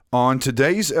on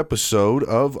today's episode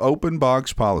of Open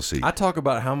Box Policy. I talk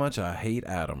about how much I hate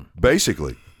Adam.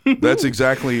 Basically, that's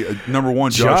exactly number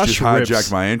one. Josh just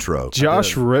hijacked my intro.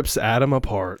 Josh rips Adam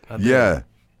apart. Yeah.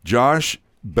 Josh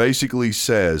basically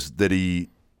says that he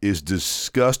is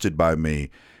disgusted by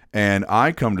me, and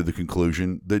I come to the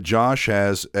conclusion that Josh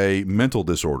has a mental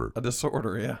disorder. A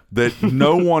disorder, yeah. That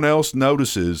no one else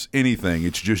notices anything.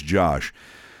 It's just Josh.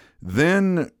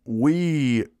 Then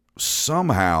we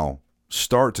somehow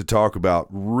start to talk about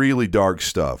really dark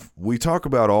stuff. We talk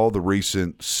about all the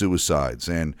recent suicides,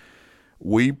 and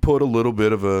we put a little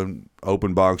bit of an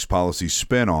open box policy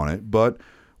spin on it, but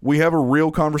we have a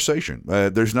real conversation.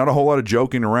 There's not a whole lot of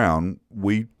joking around.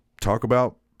 We talk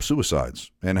about suicides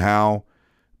and how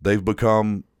they've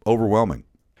become overwhelming.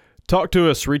 Talk to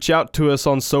us. Reach out to us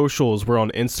on socials. We're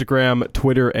on Instagram,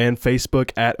 Twitter, and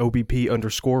Facebook at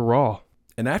OBP_raw.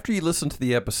 And after you listen to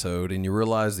the episode and you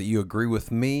realize that you agree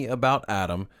with me about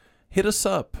Adam, hit us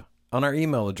up on our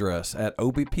email address at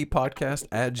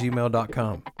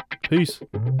obppodcast@gmail.com. Peace.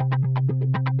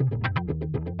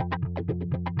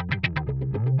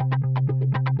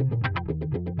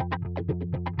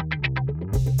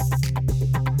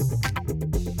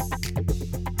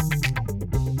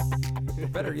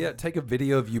 Better yet, take a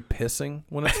video of you pissing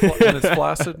when it's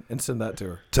flaccid and send that to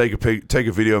her. Take a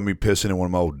video of me pissing in one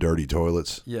of my old dirty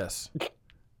toilets. Yes.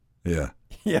 Yeah.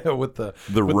 Yeah, with the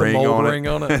ring, mold on, ring it.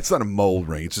 on it. It's not a mold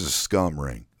ring. It's just a scum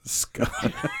ring. Scum.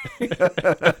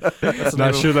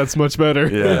 Not sure that's much better.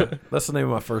 Yeah. That's the name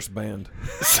of my first band.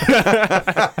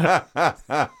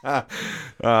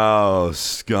 Oh,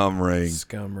 scum ring.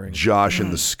 Scum ring. Josh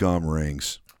and the scum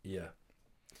rings. Yeah.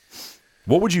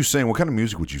 What would you sing? What kind of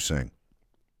music would you sing?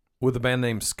 With a band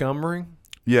named Scum Ring?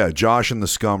 Yeah, Josh and the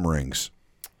scum rings.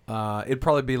 It'd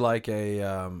probably be like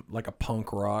a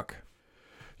punk rock.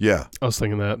 Yeah. I was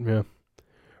thinking that, yeah.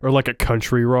 Or like a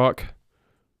country rock.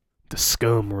 The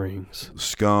Scum Rings.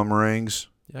 Scum rings.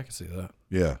 Yeah, I can see that.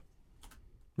 Yeah.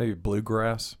 Maybe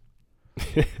bluegrass.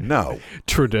 No.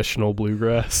 Traditional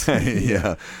bluegrass.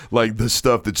 Yeah. Like the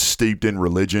stuff that's steeped in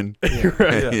religion.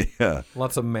 Yeah. Yeah.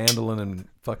 Lots of mandolin and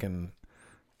fucking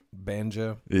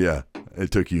banjo. Yeah. It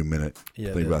took you a minute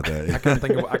to think about that. I couldn't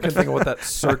think of what that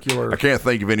circular. I can't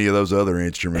think of any of those other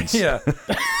instruments. Yeah.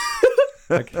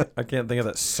 I can't think of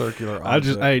that circular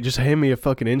object. Just hand me a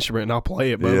fucking instrument and I'll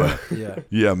play it, Bubba. Yeah.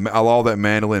 Yeah, all that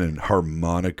mandolin and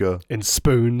harmonica. And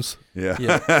spoons. Yeah.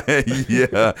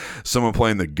 Yeah. Someone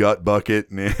playing the gut bucket.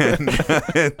 And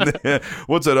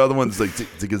what's that other one? It's like,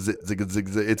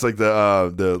 it's like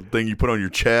the thing you put on your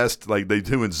chest, like they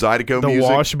do in Zydeco music. The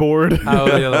washboard.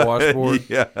 Oh, yeah, the washboard.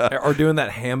 Yeah. Or doing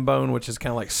that ham bone, which is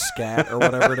kind of like scat or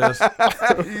whatever it is.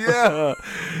 Yeah.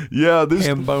 Yeah.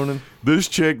 Ham boning. This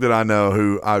chick that I know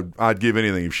who I'd give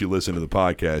anything if she listened to the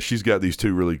podcast, she's got these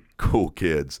two really cool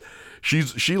kids. She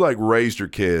like raised her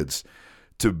kids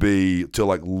to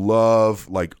like love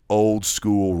like old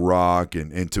school rock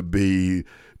and to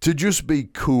just be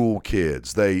cool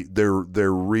kids. They're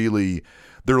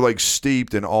like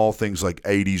steeped in all things like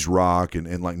 80s rock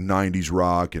and like 90s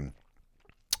rock. And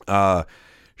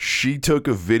she took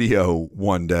a video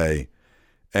one day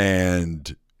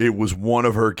and it was one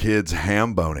of her kids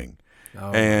ham boning.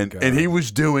 Oh, and he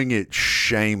was doing it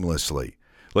shamelessly,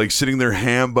 like sitting there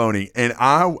ham boning. And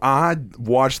I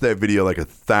watched that video like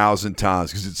 1,000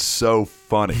 times because it's so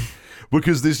funny.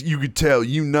 Because you could tell,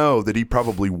 that he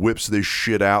probably whips this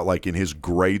shit out like in his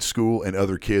grade school, and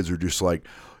other kids are just like,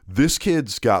 this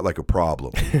kid's got like a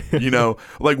problem,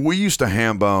 like we used to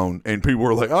ham bone and people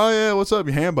were like, oh yeah, what's up?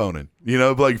 You ham boning,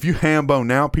 but like if you ham bone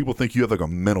now, people think you have like a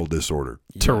mental disorder.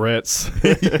 Tourette's.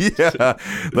 Yeah.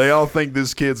 They all think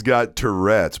this kid's got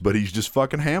Tourette's, but he's just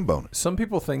fucking ham boning. Some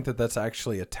people think that that's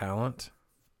actually a talent,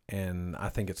 and I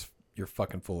think you're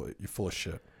full of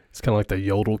shit. It's kind of like the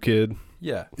yodel kid.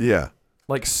 Yeah. Yeah.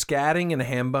 Like scatting and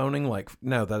ham boning, like,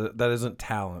 no, that isn't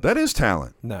talent. That is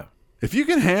talent. No. If you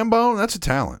can ham bone, that's a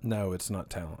talent. No, it's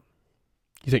not talent.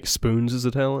 You think spoons is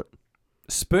a talent?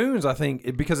 Spoons, I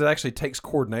think, because it actually takes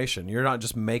coordination. You're not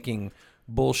just making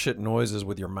bullshit noises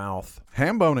with your mouth.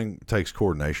 Ham boning takes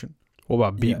coordination. What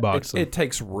about beatboxing? It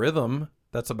takes rhythm.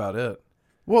 That's about it.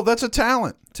 Well, that's a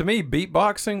talent. To me,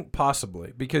 beatboxing,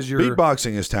 possibly, because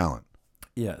beatboxing is talent.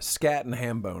 Yeah, scat and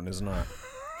ham bone is not.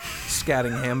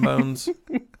 Scatting ham bones.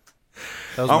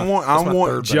 I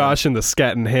want Josh and the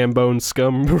scat and ham bone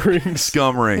scum rings.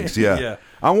 Scum rings, yeah. Yeah.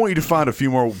 I want you to find a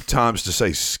few more times to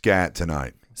say scat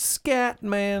tonight. Scat,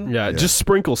 man. Yeah, just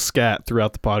sprinkle scat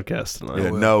throughout the podcast tonight.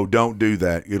 Yeah, no, don't do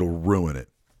that. It'll ruin it.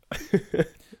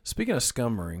 Speaking of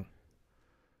scum ring.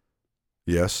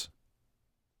 Yes.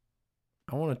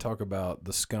 I want to talk about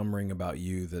the scum ring about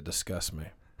you that disgusts me.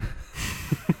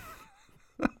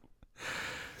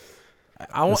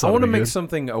 I This want ought to to be make good.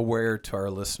 something aware to our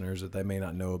listeners that they may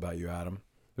not know about you, Adam.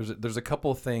 There's a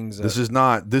couple of things.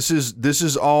 That, This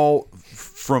is all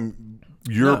from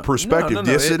your No, perspective. no,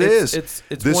 no, Yes, it it's- is.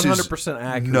 it's This is- 100%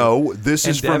 accurate. No, this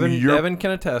and is from your. Devin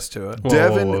can attest to it. Whoa,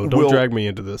 Devin whoa, whoa, don't will- drag me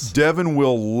into this. Devin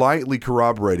will lightly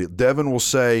corroborate it. Devin will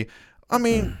say, I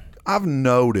mean, I've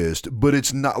noticed, but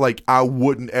it's not like I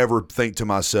wouldn't ever think to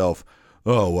myself,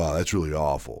 oh wow, that's really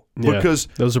awful. Yeah, Because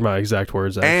those are my exact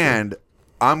words. Actually. and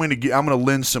I'm gonna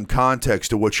lend some context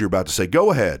to what you're about to say.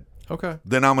 Go ahead. Okay.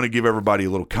 Then I'm gonna give everybody a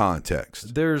little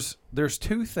context. There's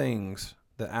two things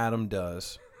that Adam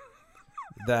does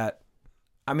that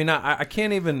I mean I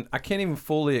can't even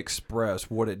fully express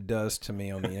what it does to me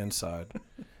on the inside,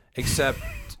 except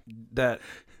that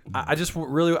I just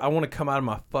really I want to come out of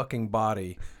my fucking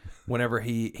body whenever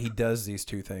he does these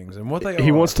two things, and what they he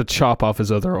are, wants to chop off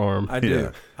his other arm. I do.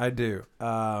 Yeah. I do.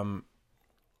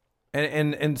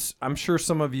 And I'm sure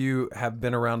some of you have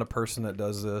been around a person that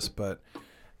does this, but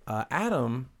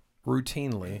Adam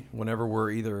routinely, whenever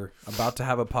we're either about to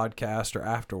have a podcast or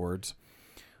afterwards,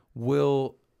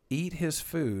 will eat his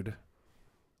food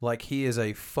like he is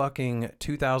a fucking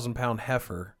 2,000-pound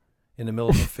heifer in the middle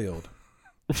of a field,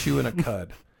 chewing a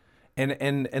cud.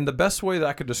 And the best way that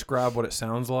I could describe what it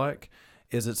sounds like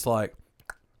is it's like,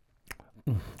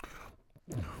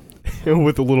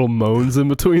 With the little moans in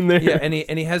between there. yeah, and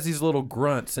he has these little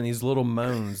grunts and these little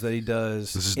moans that he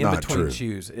does This is in not between true.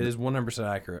 chews. It is 100%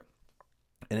 accurate.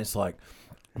 And it's like,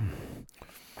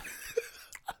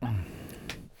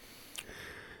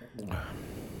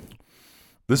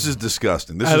 This is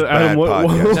disgusting. This Adam, is bad what,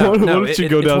 podcast. No, why no, don't you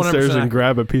go it's downstairs 100% and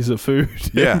grab a piece of food?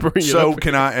 and Yeah. bring it So up?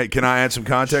 can I add some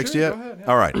context Sure, yet? go ahead, yeah.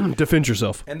 All right. Defend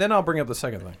yourself. and then I'll bring up the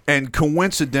second thing. And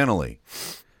coincidentally,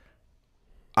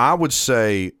 I would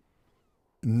say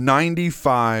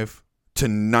 95 to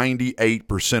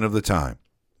 98% of the time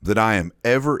that I am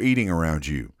ever eating around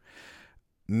you,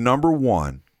 number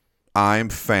one, I am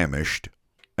famished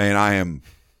and I am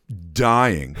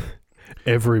dying.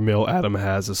 Every meal Adam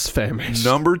has is famished.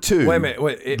 Number two, Wait a minute.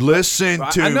 Wait. listen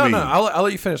to no, me. no. I'll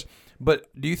let you finish. But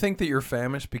do you think that you're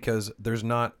famished because there's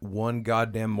not one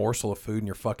goddamn morsel of food in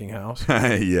your fucking house?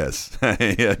 Yes.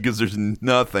 Yeah, because there's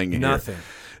nothing here. Nothing.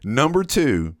 Number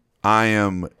two, I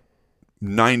am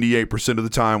 98% of the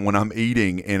time when I'm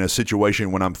eating in a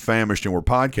situation when I'm famished and we're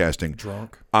podcasting,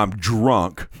 Drunk. I'm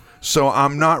drunk. So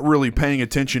I'm not really paying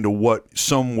attention to what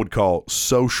some would call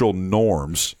social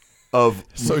norms of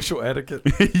Social etiquette.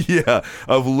 yeah,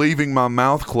 of leaving my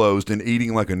mouth closed and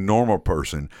eating like a normal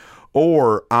person.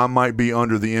 Or I might be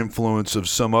under the influence of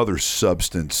some other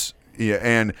substance. Yeah,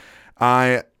 and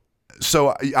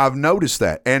I've noticed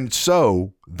that. And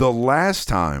so the last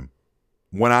time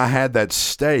when I had that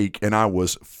steak and I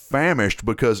was famished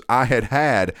because I had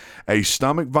had a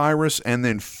stomach virus and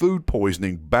then food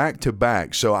poisoning back to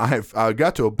back. So I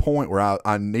got to a point where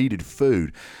I needed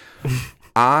food.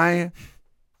 I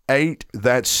ate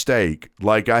that steak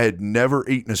like I had never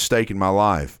eaten a steak in my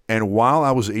life. And while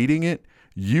I was eating it,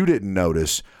 you didn't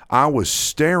notice. I was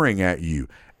staring at you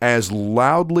as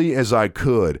loudly as I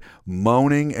could,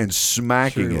 moaning and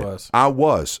smacking Sure you it.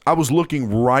 was. I was looking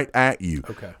right at you,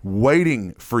 Okay.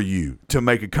 waiting for you to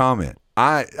make a comment.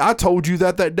 I told you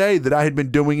that day that I had been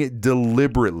doing it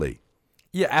deliberately.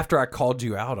 Yeah, after I called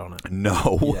you out on it.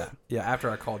 No. Yeah, after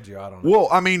I called you out on it. Well,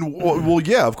 I mean, well,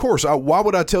 yeah, of course. Why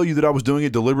would I tell you that I was doing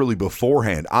it deliberately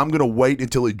beforehand? I'm going to wait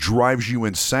until it drives you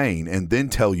insane and then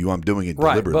tell you I'm doing it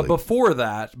Right, deliberately. but before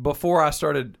that, before I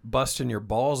started busting your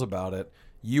balls about it,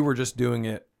 you were just doing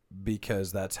it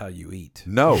because that's how you eat.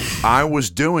 No, I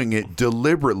was doing it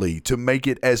deliberately to make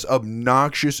it as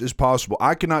obnoxious as possible.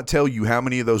 I cannot tell you how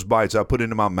many of those bites I put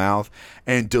into my mouth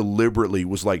and deliberately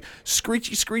was like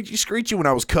screechy, screechy, screechy when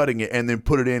I was cutting it and then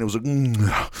put it in. It was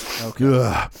like, Okay.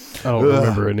 ugh. I don't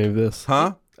remember any of this.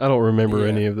 Huh? I don't remember Yeah.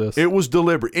 any of this. It was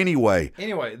deliberate. Anyway,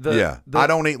 Anyway, I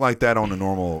don't eat like that on a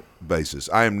normal basis.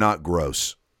 I am not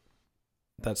gross.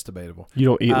 That's debatable. You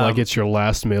don't eat like Um, it's your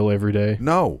last meal every day.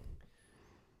 No.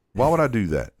 Why would I do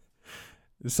that?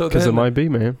 So Because it then, might be,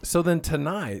 man. so then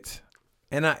tonight,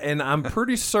 and I'm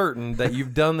pretty certain that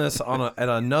you've done this at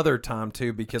another time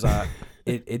too, because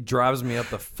it drives me up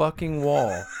the fucking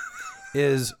wall.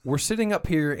 Is we're sitting up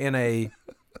here in I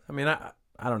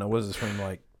don't know, what is this room,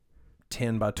 like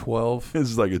 10 by 12? This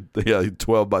is like a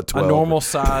 12 by 12. A normal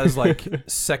size like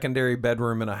secondary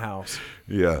bedroom in a house.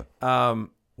 Yeah.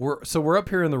 We're up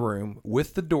here in the room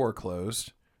with the door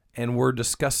closed, and we're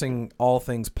discussing all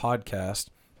things podcast.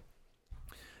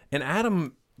 And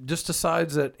Adam just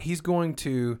decides that he's going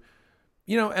to,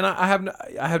 and I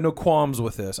have no qualms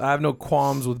with this. I have no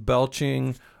qualms with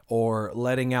belching or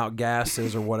letting out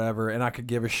gases or whatever, and I could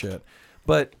give a shit.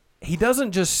 But he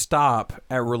doesn't just stop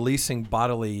at releasing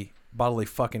bodily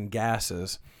fucking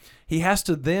gases. He has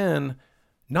to then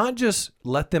not just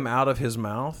let them out of his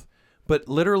mouth, but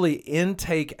literally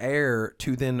intake air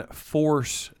to then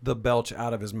force the belch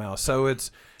out of his mouth. So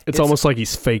it's almost like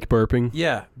he's fake burping.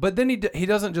 Yeah, but then he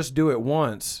doesn't just do it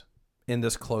once in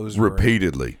this closed room.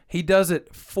 Repeatedly. He does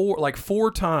it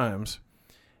four times,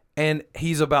 and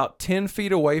he's about 10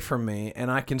 feet away from me, and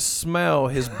I can smell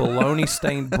his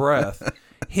bologna-stained breath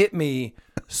hit me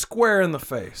square in the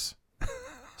face.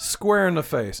 Square in the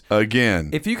face. Again.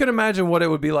 If you can imagine what it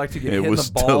would be like to get hit in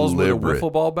was the balls deliberate. with a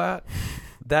wiffle ball bat,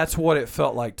 that's what it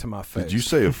felt like to my face. Did you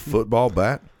say a football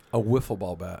bat? A wiffle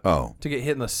ball bat. Oh. To get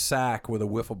hit in the sack with a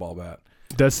wiffle ball bat.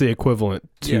 That's the equivalent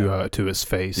to his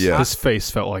face. Yeah. His face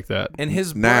felt like that. And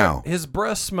his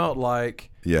breath smelled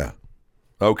like Yeah.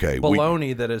 Okay.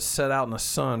 bologna that is set out in the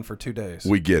sun for 2 days.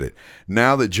 We get it.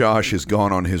 Now that Josh has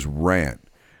gone on his rant,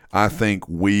 I think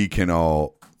we can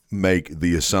all make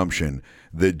the assumption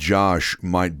that Josh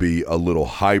might be a little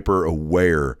hyper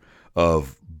aware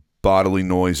of bodily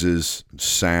noises,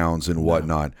 sounds, and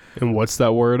whatnot. And what's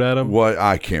that word, Adam? What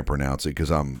I can't pronounce it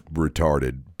because I'm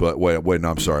retarded. But wait,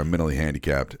 no, I'm sorry, I'm mentally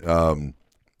handicapped.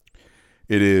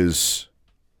 It is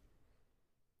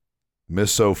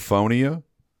misophonia.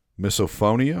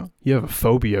 Misophonia? You have a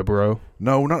phobia, bro.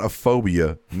 No, not a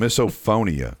phobia.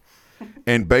 Misophonia.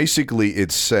 And basically,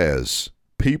 it says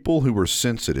people who are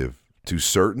sensitive to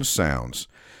certain sounds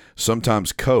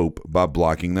sometimes cope by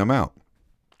blocking them out.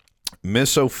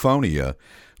 Misophonia,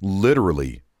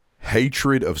 literally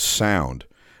hatred of sound,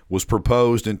 was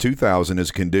proposed in 2000 as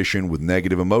a condition with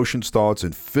negative emotions, thoughts,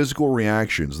 and physical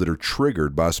reactions that are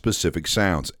triggered by specific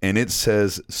sounds. And it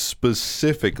says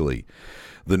specifically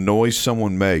the noise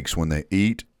someone makes when they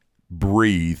eat,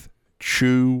 breathe,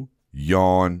 chew,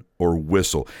 yawn, or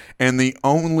whistle. And the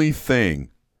only thing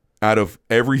out of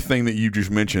everything that you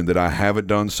just mentioned that I haven't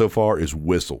done so far is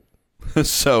whistle.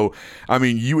 So, I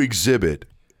mean, you exhibit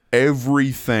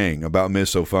everything about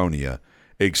misophonia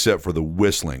except for the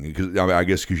whistling. Because I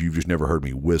guess because you've just never heard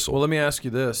me whistle. Well, let me ask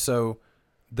you this. So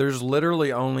there's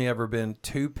literally only ever been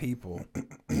 2 people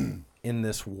in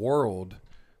this world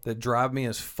that drive me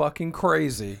as fucking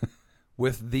crazy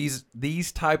with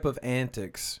these type of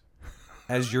antics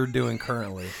as you're doing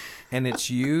currently. And it's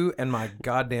you and my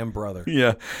goddamn brother.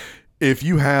 Yeah. If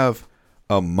you have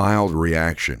a mild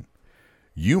reaction,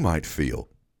 you might feel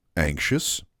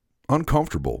anxious,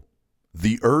 uncomfortable,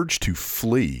 the urge to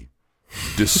flee,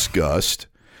 disgust,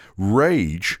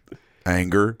 rage,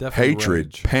 anger, Definitely hatred,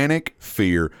 rage. panic,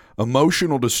 fear,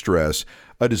 emotional distress,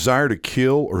 a desire to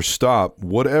kill or stop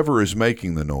whatever is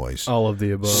making the noise, All of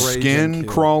the above. Rage and skin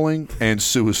kill. crawling, and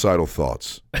suicidal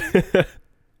thoughts.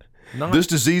 This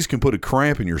disease can put a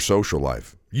cramp in your social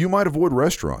life. You might avoid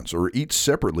restaurants or eat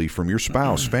separately from your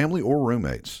spouse, family, or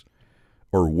roommates.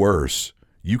 Or worse,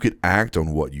 you could act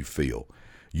on what you feel.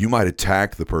 You might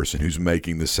attack the person who's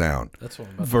making the sound. That's what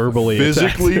I'm about Verbally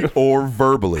Physically attacked. or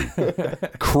verbally.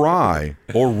 Cry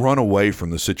or run away from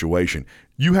the situation.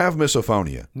 You have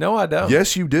misophonia. No, I don't.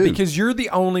 Yes, you do. Because you're the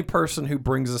only person who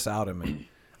brings this out in me.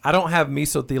 I don't have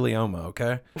mesothelioma,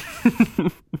 okay?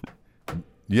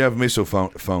 You have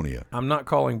misophonia. I'm not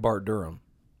calling Bart Durham.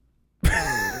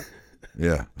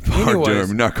 Yeah. Anyways.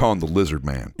 You're not calling the lizard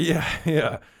man.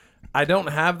 Yeah. I don't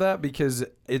have that because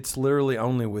it's literally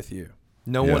only with you.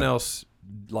 No Yeah. one else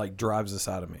like drives this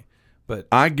out of me. But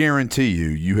I guarantee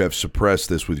you have suppressed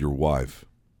this with your wife.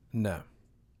 no.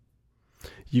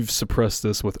 You've suppressed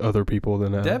this with other people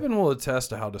than Adam. Devin will attest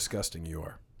to how disgusting you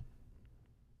are.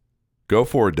 Go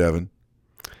for it, Devin.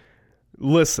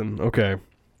 Listen, okay.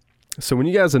 So when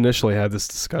you guys initially had this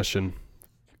discussion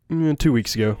 2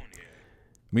 weeks ago,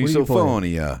 What are you playing?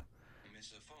 Misophonia.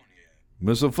 Is it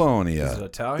Misophonia.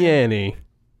 Italian? Yanny.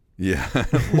 Yeah.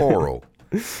 Laurel.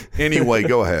 Anyway,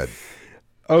 go ahead.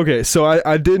 Okay, so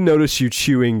I did notice you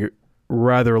chewing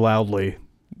rather loudly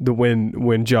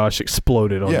when Josh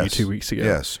exploded on you 2 weeks ago.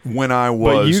 Yes. When I But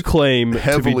was you claim to be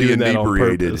heavily doing that on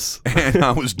inebriated purpose. and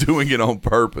I was doing it on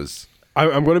purpose.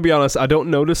 I'm going to be honest. I don't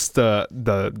notice the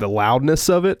loudness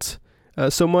of it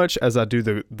so much as I do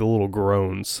the little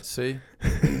groans. See?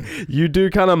 You do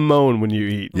kind of moan when you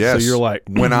eat. Yes. So you're like,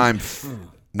 when I'm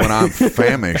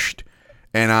famished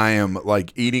and I am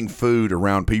like eating food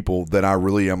around people that I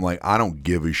really am like, I don't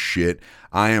give a shit.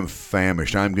 I am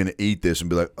famished. I'm going to eat this and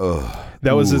be like, ugh.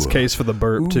 that was his ooh. case for the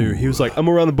burp too. He was like, I'm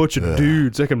around a bunch of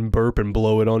dudes that can burp and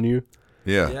blow it on you.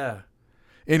 Yeah. Yeah.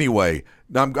 Anyway,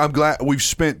 I'm glad we've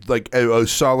spent like a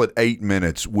solid 8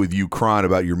 minutes with you crying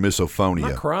about your I'm misophonia.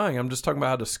 not crying. I'm just talking about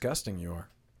how disgusting you are.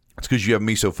 It's because you have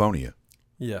misophonia.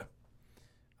 Yeah.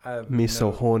 I have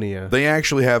Misophonia. They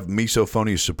actually have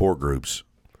misophonia support groups.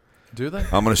 Do they?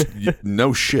 I'm gonna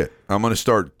no shit. I'm gonna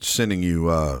start sending you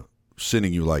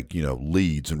like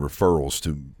leads and referrals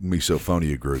to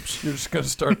misophonia groups. You're just gonna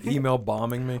start email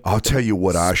bombing me. I'll tell you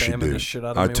what I should Spamming do. the shit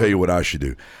out of I'll me tell you with- what I should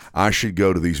do. I should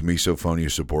go to these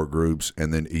misophonia support groups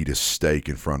and then eat a steak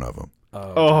in front of them.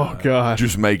 Oh God.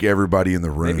 Just make everybody in the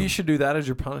room Maybe you should do that as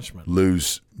your punishment.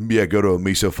 lose. Yeah, go to a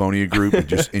misophonia group and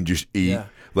just eat. Yeah.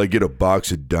 Like get a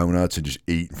box of donuts and just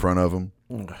eat in front of them.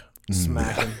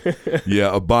 Smacking.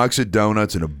 Yeah, a box of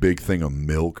donuts and a big thing of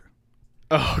milk.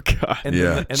 Oh God. And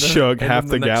Yeah. then, and Chug then, half and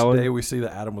the then the gallon. next day we see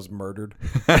that Adam was murdered.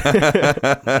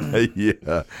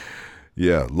 Yeah.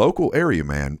 Yeah. Local area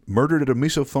man murdered at a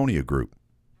misophonia group.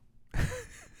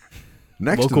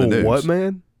 Next Local to the news. what,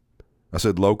 man? I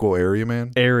said local area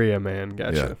man. Area man. Yeah.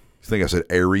 Gotcha. I think I said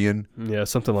Aryan. Yeah,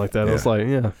 something like that. I was Yeah. like,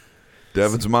 yeah.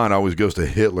 Devin's mind always goes to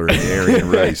Hitler and the Aryan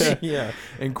race. Yeah,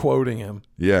 and quoting him.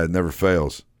 Yeah, it never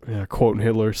fails. Yeah, quoting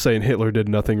Hitler, saying Hitler did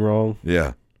nothing wrong.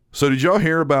 Yeah. So did y'all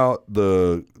hear about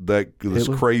this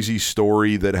Hitler? crazy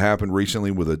story that happened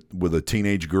recently with a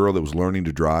teenage girl that was learning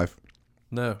to drive?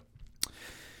 No.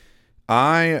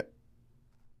 I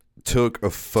took a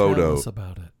photo. Tell us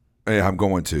about it. Yeah, I'm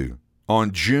going to.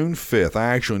 On June 5th, I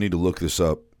actually need to look this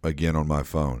up again on my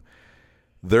phone.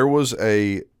 There was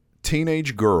a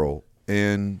teenage girl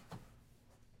in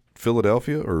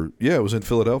Philadelphia, it was in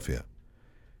Philadelphia.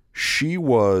 She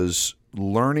was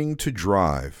learning to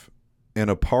drive in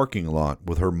a parking lot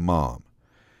with her mom.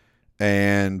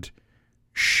 And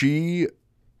she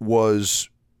was,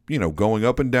 going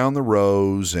up and down the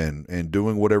rows and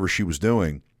doing whatever she was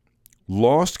doing.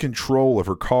 Lost control of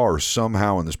her car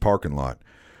somehow in this parking lot.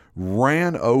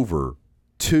 Ran over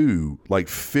two like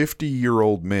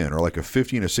 50-year-old men, or like a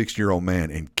 50 and a 60-year-old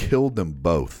man, and killed them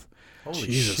both Holy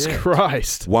Jesus shit.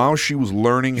 Christ. while she was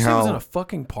learning You said it was in how a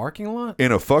fucking parking lot?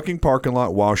 in a fucking parking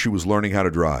lot while she was learning how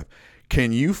to drive.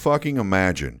 Can you fucking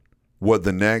imagine what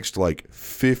the next like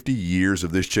 50 years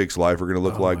of this chick's life are going to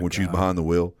look like my when she's God. behind the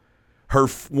wheel?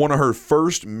 One of her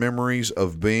first memories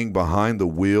of being behind the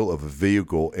wheel of a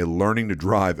vehicle and learning to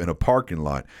drive in a parking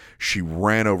lot, she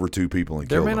ran over two people and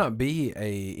There killed may them. not be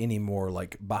any more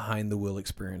like behind the wheel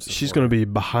experiences. She's for going her. to be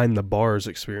behind the bars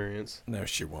experience. No,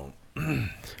 she won't.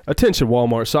 Attention,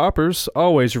 Walmart shoppers.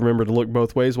 Always remember to look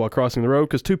both ways while crossing the road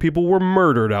because two people were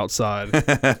murdered outside.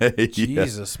 Yeah.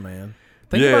 Jesus, man.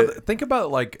 Yeah. Think about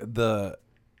like the.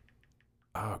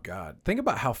 Oh God. Think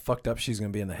about how fucked up she's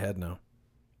gonna be in the head now.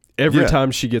 Every Yeah.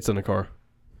 time she gets in a car.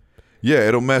 Yeah,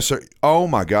 it'll mess her. Oh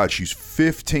my God, she's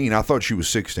 15. I thought she was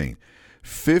 16.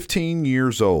 15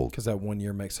 years old. Because that 1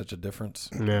 year makes such a difference.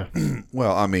 Yeah.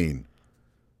 Well, I mean,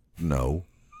 no,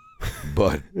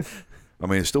 but I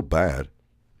mean it's still bad.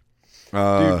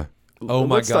 Oh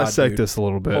my Let's God, dissect dude. this a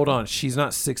little bit. Hold on. She's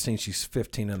not 16. She's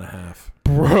 15 and a half.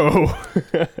 Bro.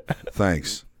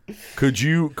 Thanks. Could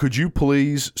you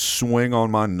please swing on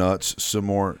my nuts some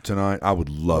more tonight? I would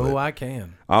love it. I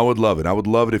can. I would love it. I would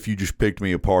love it if you just picked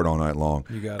me apart all night long.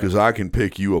 You got it. Because I can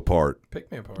pick you apart. Pick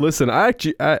me apart. Listen, I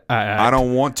I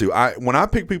don't want to. When I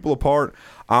pick people apart,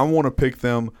 I want to pick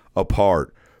them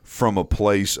apart from a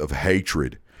place of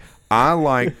hatred. I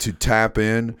like to tap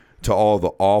in to all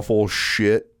the awful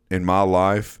shit in my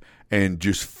life and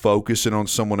just focus it on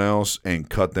someone else and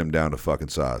cut them down to fucking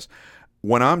size.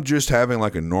 When I'm just having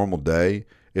like a normal day,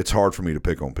 it's hard for me to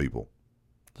pick on people.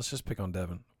 Let's just pick on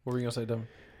Devin. What were you gonna say, Devin?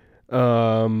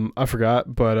 I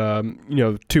forgot, but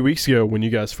 2 weeks ago when you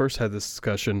guys first had this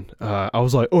discussion, I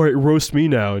was like, "All right, roast me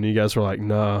now," and you guys were like,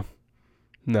 "Nah,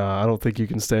 I don't think you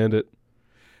can stand it."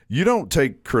 You don't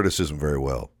take criticism very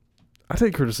well. I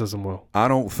take criticism well. I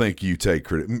don't think you take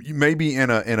credit. Maybe in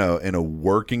a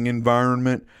working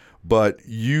environment, but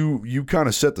you kind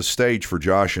of set the stage for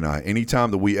Josh and I.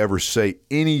 Anytime that we ever say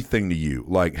anything to you,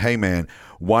 like, "Hey man,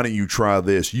 why don't you try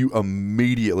this?" You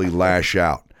immediately lash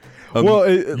out. You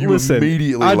listen,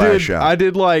 immediately I lash did, out. I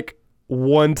did like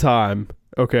one time,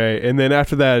 okay, and then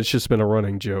after that, it's just been a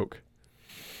running joke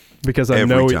because I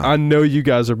Every time. know you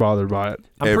guys are bothered by it.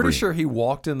 I'm Every- pretty sure he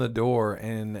walked in the door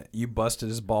and you busted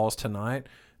his balls tonight.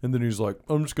 And then he's like,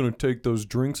 "I'm just gonna take those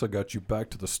drinks I got you back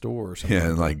to the store or something." Yeah,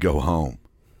 and like go home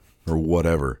or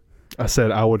whatever. I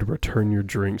said I would return your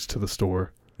drinks to the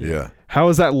store. Yeah. How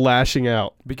is that lashing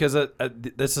out? Because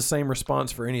that's the same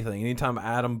response for anything. Anytime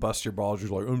Adam busts your balls,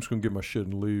 you're like, "I'm just gonna get my shit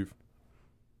and leave."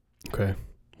 Okay,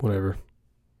 whatever.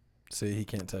 See, he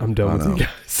can't take I'm it. done I with know. you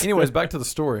guys. Anyways, back to the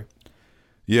story.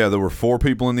 Yeah, there were 4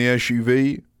 people in the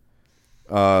SUV.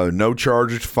 No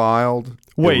charges filed. It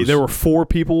Wait, was- there were 4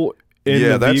 people in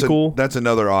the that's vehicle. that's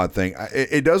another odd thing.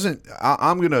 It doesn't.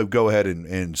 I'm going to go ahead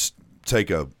and take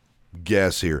a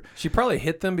guess here. She probably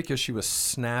hit them because she was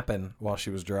snapping while she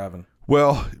was driving.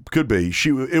 Well, could be.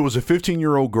 It was a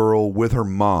 15-year-old girl with her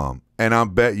mom, and I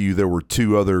bet you there were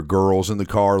 2 other girls in the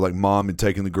car. Like mom had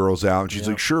taken the girls out, and she's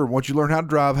like, "Sure, once you learn how to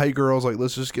drive, hey girls, like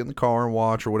let's just get in the car and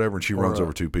watch or whatever." And she runs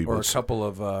over 2 people. Or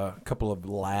a couple of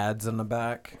lads in the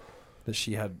back that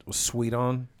she was sweet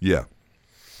on. Yeah,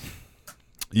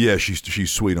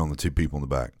 she's sweet on the 2 people in the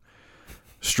back.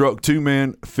 Struck 2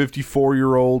 men, a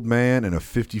 54-year-old man and a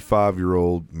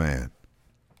 55-year-old man.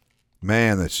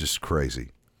 Man, that's just crazy.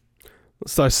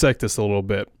 Let's dissect this a little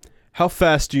bit. How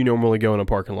fast do you normally go in a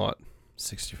parking lot?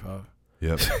 65.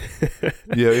 Yep.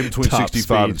 Yeah, in between Top 65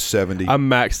 speed. and 70. I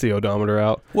maxed the odometer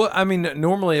out. Well, I mean,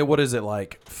 normally, what is it,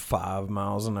 like 5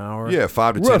 miles an hour? Yeah,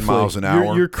 5 to 10 Roughly. miles an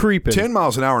hour. You're creeping. 10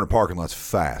 miles an hour in a parking lot's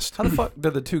fast. How the fuck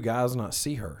did the 2 guys not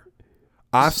see her?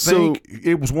 I So- think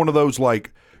it was one of those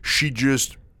like she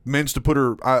just means to put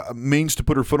her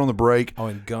foot on the brake, Oh,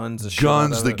 and guns the shit out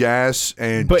guns of the it. gas,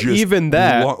 and But just even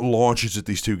that- launches at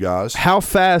these 2 guys. How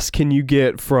fast can you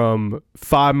get from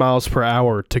 5 miles per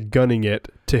hour to gunning it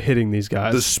to hitting these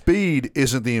guys? The speed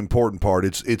isn't the important part.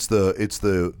 It's the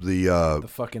The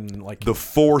fucking, like... the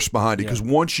force behind it, Yeah. because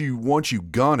once you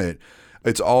gun it,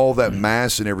 it's all that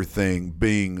mass and everything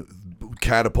being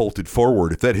catapulted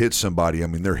forward. If that hits somebody, I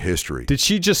mean, they're history. Did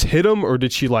she just hit them or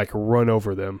did she like run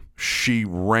over them? She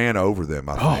ran over them,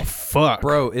 I Oh think. fuck,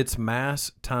 Bro, it's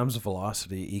mass times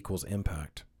velocity equals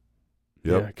impact.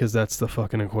 Yeah, Yep. because that's the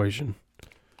fucking equation.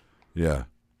 Yeah.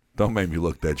 Don't make me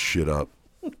look that shit up.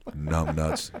 Numb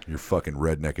nuts. Your fucking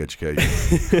redneck education.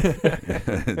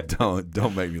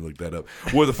 Don't make me look that up.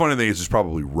 Well, the funny thing is it's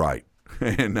probably right.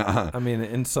 And I mean,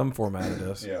 in some format it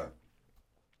is. yeah.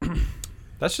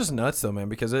 That's just nuts though, man,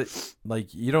 because it,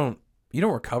 like, you don't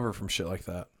recover from shit like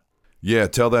that. Yeah,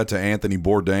 tell that to Anthony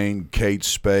Bourdain, Kate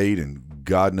Spade, and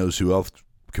God knows who else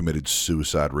committed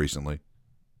suicide recently.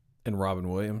 And Robin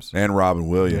Williams. And Robin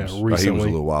Williams. Yeah, He was a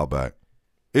recently. little while back.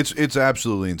 It's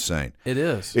absolutely insane. It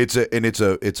is. It's a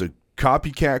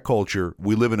copycat culture.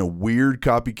 We live in a weird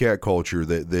copycat culture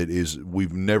that is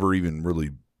we've never even really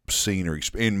seen or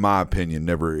in my opinion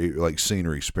never like seen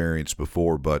or experienced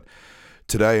before. But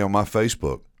today on my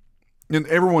Facebook, and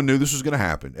everyone knew this was going to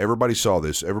happen. Everybody saw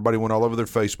this. Everybody went all over their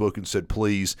Facebook and said,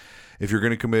 please, if you're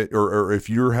going to commit or if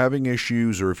you're having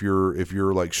issues or if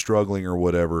you're like struggling or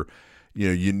whatever, you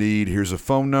know, here's a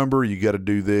phone number. You got to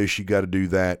do this. You got to do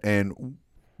that. And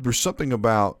there's something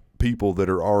about people that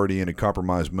are already in a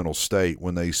compromised mental state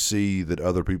when they see that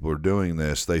other people are doing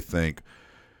this, they think,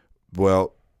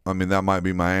 well, I mean, that might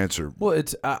be my answer. Well,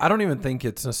 I don't even think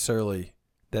it's necessarily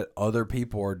that other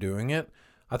people are doing it.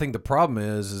 I think the problem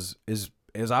is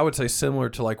I would say similar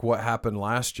to like what happened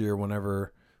last year.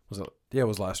 Whenever was it? Yeah, it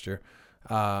was last year.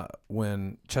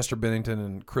 When Chester Bennington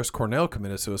and Chris Cornell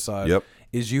committed suicide. Yep.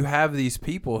 Is you have these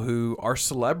people who are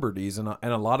celebrities and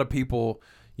a lot of people,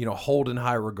 you know, hold in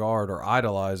high regard or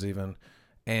idolize even,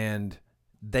 and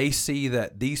they see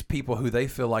that these people who they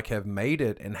feel like have made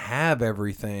it and have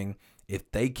everything, if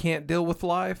they can't deal with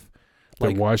life,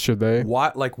 Then why should they?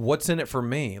 why, like, what's in it for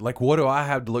me? Like, what do I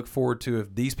have to look forward to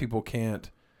if these people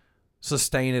can't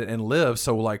sustain it and live?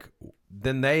 So, like,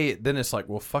 then it's like,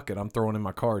 well, fuck it, I'm throwing in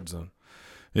my cards then.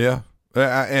 Yeah.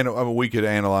 And I mean, we could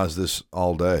analyze this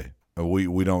all day.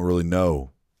 We don't really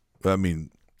know. I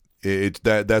mean,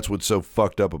 that's what's so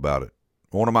fucked up about it.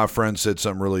 One of my friends said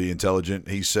something really intelligent.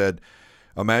 He said,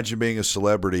 imagine being a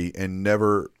celebrity and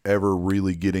never, ever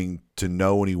really getting to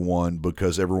know anyone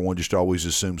because everyone just always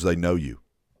assumes they know you.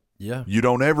 Yeah. You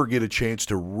don't ever get a chance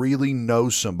to really know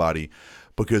somebody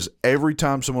because every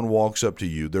time someone walks up to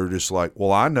you, they're just like,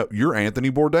 well, I know you're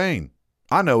Anthony Bourdain.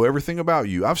 I know everything about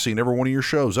you. I've seen every one of your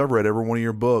shows. I've read every one of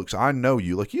your books. I know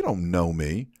you. Like, you don't know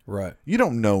me. Right. You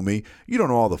don't know me. You don't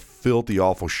know all the filthy,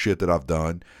 awful shit that I've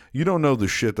done. You don't know the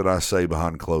shit that I say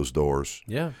behind closed doors.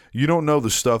 Yeah. You don't know the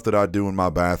stuff that I do in my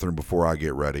bathroom before I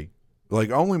get ready. Like,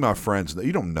 only my friends,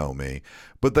 you don't know me.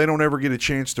 But they don't ever get a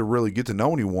chance to really get to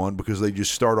know anyone because they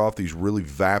just start off these really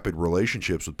vapid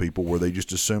relationships with people where they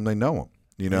just assume they know them.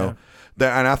 You know?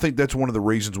 Yeah. And I think that's one of the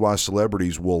reasons why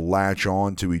celebrities will latch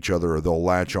on to each other or they'll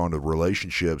latch on to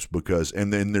relationships because,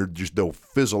 and then they'll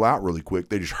fizzle out really quick.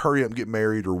 They just hurry up and get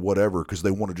married or whatever because they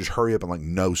want to just hurry up and like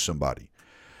know somebody.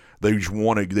 They just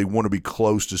want to be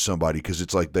close to somebody because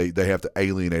it's like they have to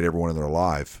alienate everyone in their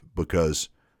life because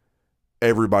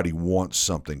everybody wants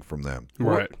something from them.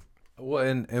 Right. Well,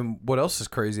 and what else is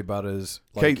crazy about it is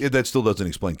like, Kate, that still doesn't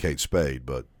explain Kate Spade,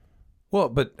 but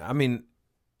I mean,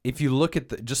 if you look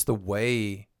at just the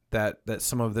way that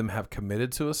some of them have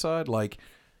committed suicide, like,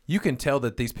 you can tell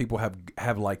that these people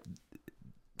have like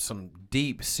some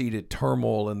deep-seated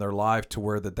turmoil in their life to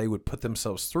where that they would put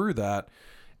themselves through that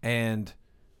and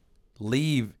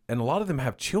leave. And a lot of them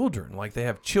have children. Like, they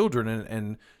have children.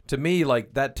 And to me,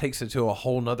 like, that takes it to a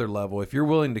whole nother level. If you're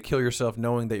willing to kill yourself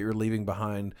knowing that you're leaving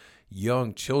behind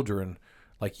young children,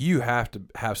 like, you have to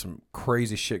have some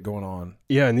crazy shit going on.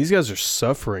 Yeah, and these guys are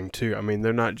suffering too. I mean,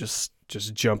 they're not just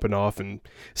jumping off and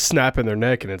snapping their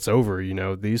neck and it's over. You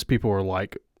know, these people are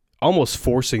like almost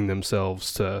forcing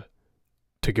themselves to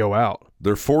go out.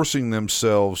 They're forcing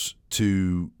themselves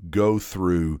to go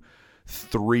through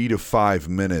 3 to 5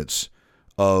 minutes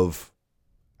of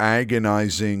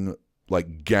agonizing,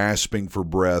 like, gasping for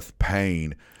breath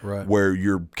pain, Right. where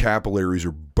your capillaries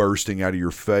are bursting out of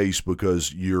your face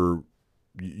because you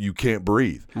can't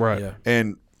breathe. Right. Yeah.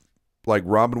 And like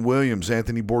Robin Williams,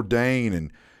 Anthony Bourdain,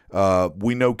 and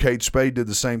we know Kate Spade did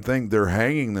the same thing. They're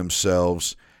hanging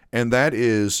themselves, and that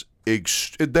is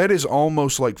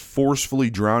almost like forcefully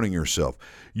drowning yourself.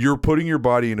 You're putting your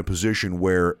body in a position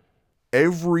where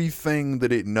everything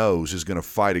that it knows is going to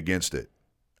fight against it.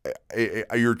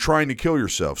 You're trying to kill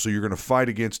yourself, so you're going to fight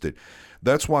against it.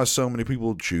 That's why so many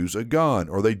people choose a gun,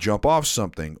 or they jump off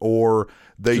something, or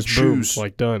they Just choose boom,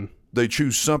 like done. They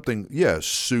choose something,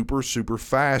 super, super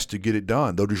fast to get it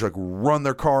done. They'll just like run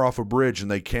their car off a bridge and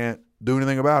they can't do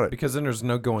anything about it. Because then there's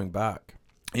no going back.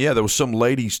 Yeah, there was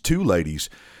two ladies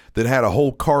that had a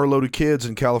whole carload of kids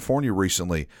in California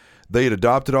recently. They had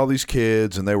adopted all these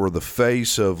kids, and they were the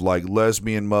face of like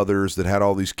lesbian mothers that had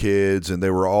all these kids, and it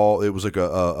was like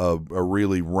a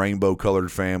really rainbow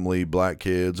colored family, black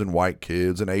kids and white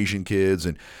kids and Asian kids,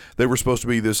 and they were supposed to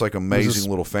be this like amazing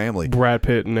little family. Brad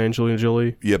Pitt and Angelina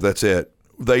Jolie. Yep, that's it.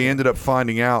 They ended up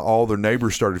finding out, all their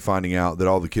neighbors started finding out that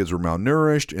all the kids were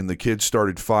malnourished, and the kids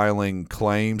started filing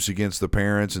claims against the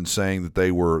parents and saying that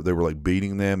they were like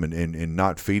beating them and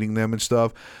not feeding them and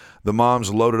stuff. The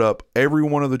moms loaded up every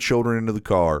one of the children into the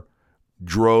car,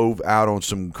 drove out on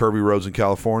some curvy roads in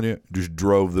California, just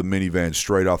drove the minivan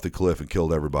straight off the cliff and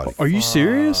killed everybody. Are you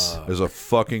serious? It was a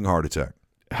fucking heart attack.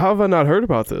 How have I not heard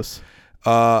about this?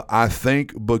 I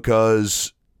think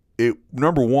because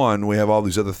number one, we have all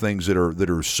these other things that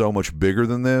are so much bigger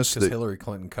than this. Because That, Hillary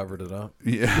Clinton covered it up.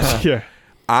 yeah,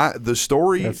 Yeah. the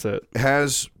story That's it.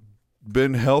 has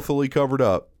been healthily covered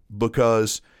up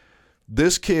because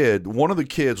this kid, one of the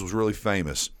kids was really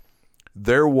famous.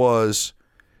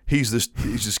 He's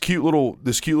this cute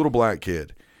little black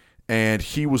kid, and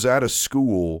he was at a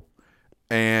school,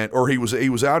 or he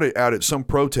was out at some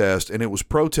protest, and it was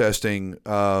protesting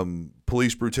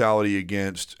police brutality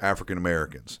against African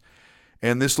Americans.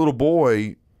 And this little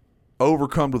boy,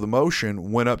 overcome with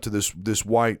emotion, went up to this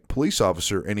white police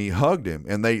officer, and he hugged him,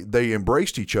 and they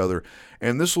embraced each other.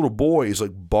 And this little boy is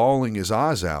like bawling his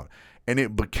eyes out. And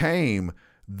it became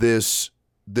this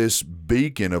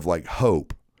beacon of like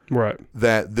hope, Right.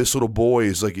 that this little boy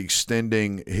is like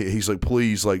extending. He's like,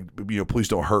 please, like, please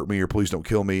don't hurt me, or please don't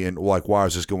kill me. And like, why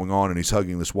is this going on? And he's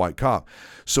hugging this white cop.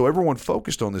 So everyone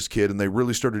focused on this kid, and they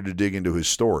really started to dig into his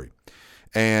story.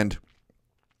 And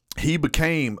he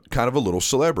became kind of a little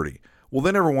celebrity. Well,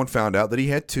 then everyone found out that he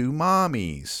had 2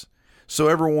 mommies. So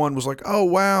everyone was like, "Oh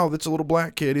wow, that's a little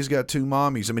black kid. He's got 2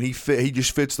 mommies." I mean, he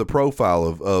just fits the profile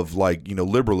of like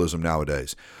liberalism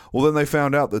nowadays. Well, then they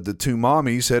found out that the 2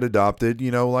 mommies had adopted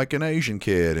like an Asian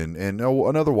kid and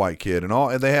another white kid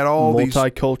and they had all these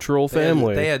multicultural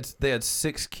family. They had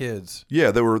 6 kids.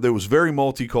 Yeah, there was very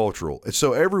multicultural, and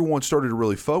so everyone started to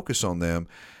really focus on them,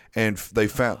 and they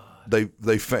found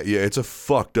it's a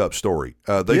fucked up story.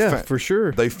 For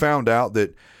sure. They found out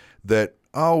that it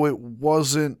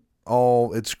wasn't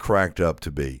all it's cracked up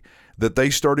to be, that they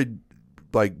started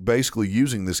like basically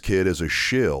using this kid as a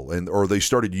shill, or they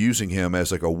started using him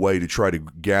as like a way to try to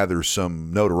gather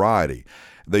some notoriety.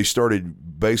 They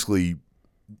started basically,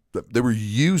 they were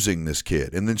using this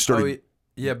kid, and then started.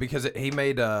 Yeah, because he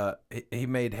made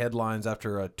headlines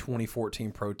after a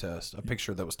 2014 protest, a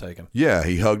picture that was taken. Yeah,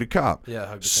 he hugged a cop. Yeah, hugged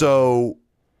a cop. So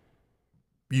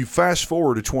you fast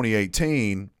forward to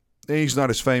 2018. He's not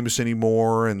as famous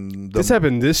anymore, and This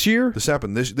happened this year? This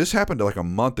happened like a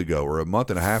month ago or a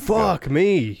month and a half ago. Fuck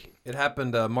me. It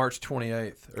happened March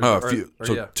 28th.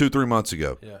 2-3 months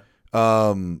ago. Yeah.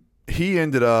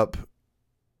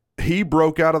 He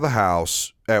broke out of the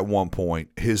house at one point.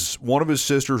 One of his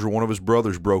sisters or one of his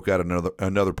brothers broke out at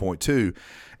another point too.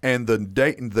 And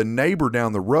the neighbor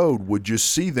down the road would just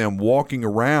see them walking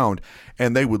around,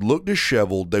 and they would look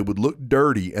disheveled, they would look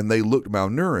dirty, and they looked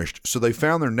malnourished. So they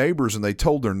found their neighbors, and they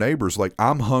told their neighbors, like,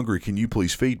 "I'm hungry, can you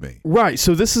please feed me?" Right.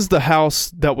 So this is the house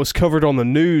that was covered on the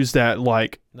news that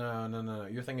like No.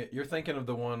 You're thinking of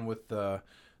the one with the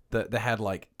that had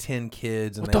like 10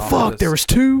 kids. And What the fuck? There was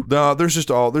 2? No, there's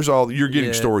all. You're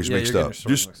getting stories mixed up.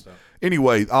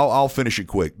 Anyway, I'll finish it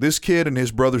quick. This kid and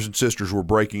his brothers and sisters were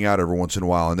breaking out every once in a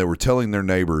while, and they were telling their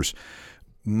neighbors,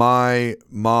 my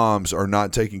moms are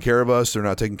not taking care of us. They're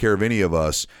not taking care of any of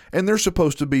us. And they're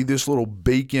supposed to be this little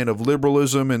beacon of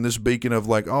liberalism and this beacon of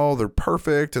like, oh, they're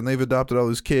perfect and they've adopted all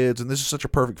these kids and this is such a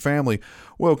perfect family.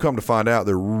 Well, come to find out,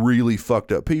 they're really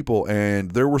fucked up people. And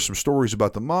there were some stories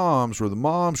about the moms where the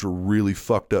moms were really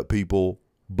fucked up people,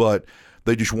 but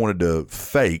they just wanted to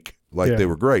fake like they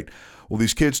were great. Well,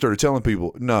 these kids started telling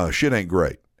people, no, shit ain't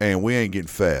great. And we ain't getting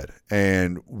fed,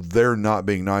 and they're not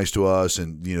being nice to us,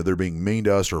 and they're being mean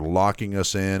to us or locking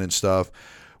us in and stuff.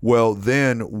 Well,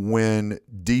 then when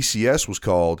DCS was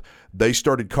called, they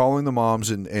started calling the moms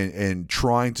and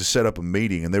trying to set up a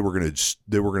meeting, and they were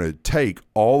gonna take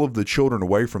all of the children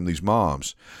away from these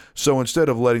moms. So instead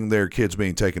of letting their kids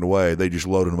being taken away, they just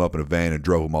loaded them up in a van and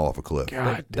drove them all off a cliff.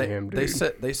 God damn, dude.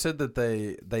 They said that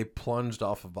they plunged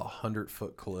off of a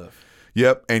 100-foot cliff.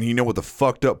 Yep, and you know what the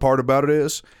fucked up part about it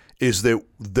is that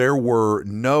there were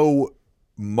no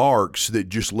marks that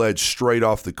just led straight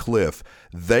off the cliff.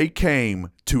 They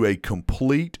came to a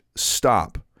complete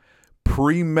stop,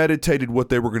 premeditated what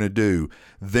they were going to do.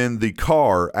 Then the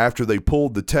car, after they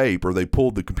pulled the tape or they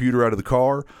pulled the computer out of the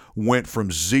car, went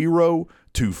from 0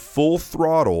 to full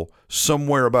throttle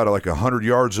somewhere about like 100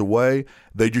 yards away.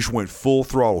 They just went full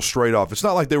throttle straight off. It's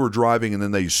not like they were driving and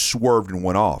then they swerved and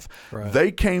went off. Right.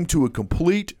 They came to a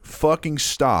complete fucking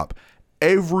stop.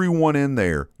 Everyone in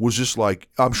there was just like,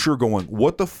 I'm sure going,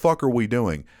 what the fuck are we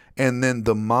doing? And then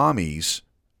the mommies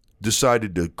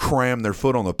decided to cram their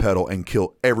foot on the pedal and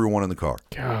kill everyone in the car.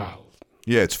 God.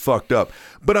 Yeah, it's fucked up.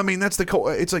 But I mean, that's the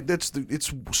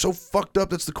it's so fucked up.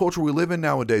 That's the culture we live in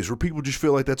nowadays, where people just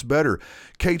feel like that's better.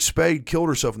 Kate Spade killed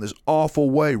herself in this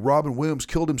awful way. Robin Williams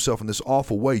killed himself in this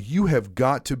awful way. You have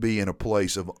got to be in a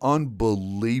place of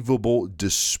unbelievable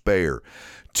despair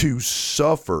to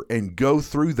suffer and go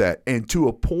through that, and to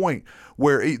a point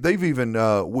where they've even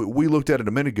we looked at it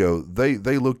a minute ago. They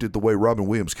looked at the way Robin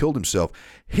Williams killed himself.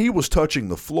 He was touching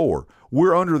the floor.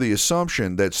 We're under the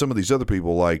assumption that some of these other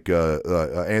people like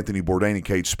Anthony Bourdain and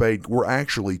Kate Spade were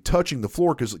actually touching the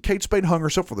floor, because Kate Spade hung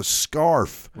herself with a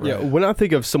scarf. Yeah, when I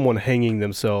think of someone hanging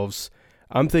themselves,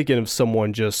 I'm thinking of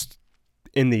someone just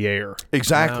in the air.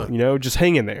 Exactly. Just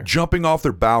hanging there. Jumping off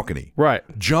their balcony. Right.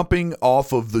 Jumping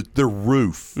off of their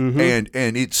roof, and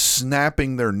it's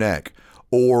snapping their neck,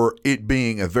 or it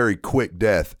being a very quick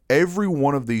death. Every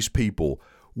one of these people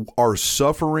are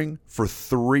suffering for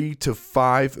 3 to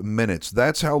 5 minutes.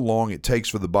 That's how long it takes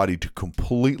for the body to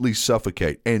completely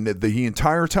suffocate. And the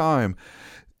entire time,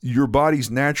 your body's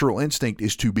natural instinct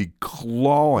is to be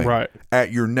clawing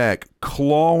at your neck,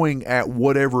 clawing at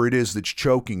whatever it is that's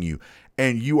choking you.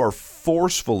 And you are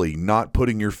forcefully not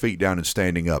putting your feet down and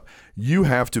standing up. You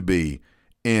have to be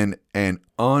in an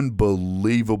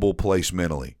unbelievable place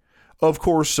mentally. Of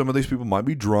course, some of these people might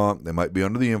be drunk. They might be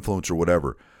under the influence or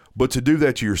whatever. But to do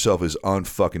that to yourself is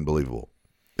unfucking believable.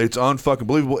 It's unfucking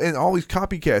believable. And all these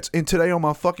copycats. And today on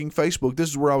my fucking Facebook, this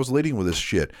is where I was leading with this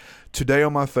shit. Today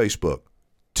on my Facebook,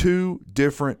 2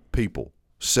 different people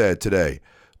said today,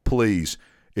 please,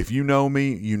 if you know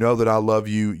me, you know that I love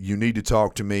you. You need to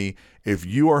talk to me. If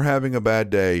you are having a bad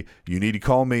day, you need to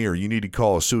call me, or you need to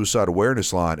call a suicide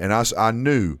awareness line. And I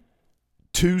knew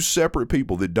 2 separate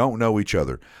people that don't know each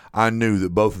other. I knew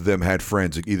that both of them had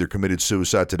friends that either committed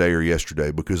suicide today or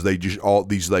yesterday, because they just all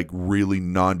these like really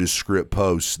nondescript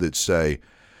posts that say,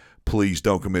 please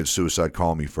don't commit suicide,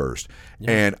 call me first.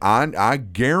 Yeah. And I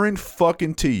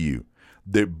guarantee you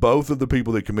that both of the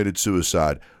people that committed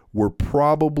suicide were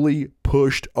probably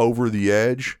pushed over the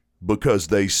edge because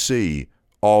they see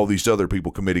all these other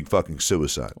people committing fucking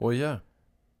suicide. Well, yeah.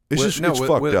 It's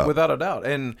fucked up. Without a doubt.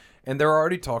 And they're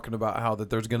already talking about how that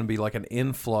there's going to be like an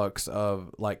influx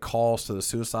of like calls to the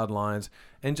suicide lines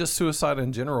and just suicide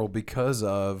in general, because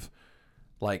of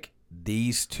like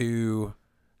these 2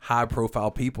 high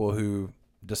profile people who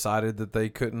decided that they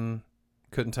couldn't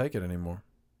take it anymore.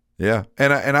 Yeah.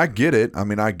 And I get it. I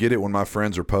mean, I get it when my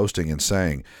friends are posting and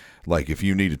saying, like, if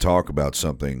you need to talk about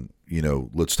something,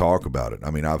 let's talk about it.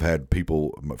 I mean, I've had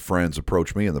friends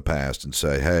approach me in the past and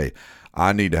say, hey,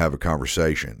 I need to have a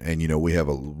conversation. And, we have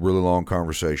a really long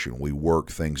conversation. We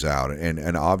work things out.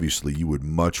 And obviously you would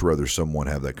much rather someone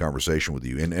have that conversation with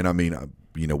you. And I mean,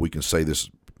 we can say this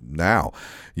now.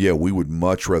 Yeah, we would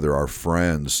much rather our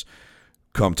friends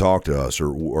come talk to us, or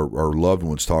our loved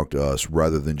ones talk to us,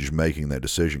 rather than just making that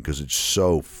decision, because it's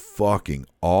so fucking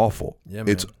awful. Yeah, man.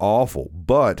 It's awful.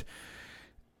 But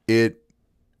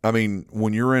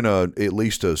when you're in at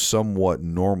least a somewhat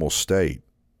normal state,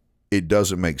 it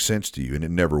doesn't make sense to you, and it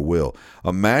never will.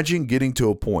 Imagine getting to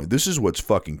a point. This is what's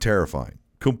fucking terrifying.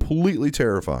 Completely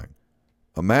terrifying.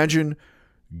 Imagine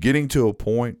getting to a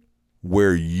point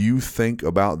where you think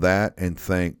about that and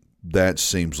think, that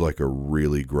seems like a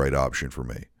really great option for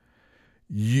me.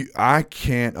 I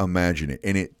can't imagine it,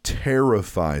 and it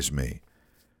terrifies me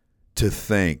to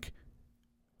think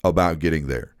about getting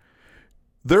there.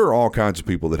 There are all kinds of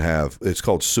people that have, it's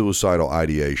called suicidal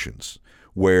ideations,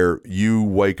 where you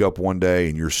wake up one day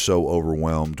and you're so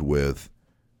overwhelmed with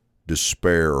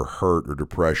despair or hurt or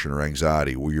depression or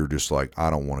anxiety where you're just like, I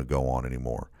don't want to go on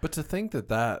anymore. But to think that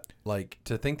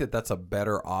that's a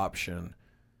better option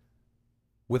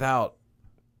without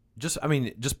just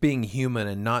being human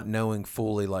and not knowing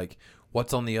fully like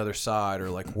what's on the other side or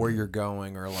like where you're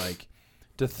going, or like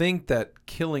to think that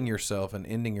killing yourself and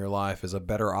ending your life is a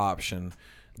better option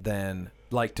than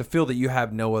like to feel that you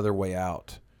have no other way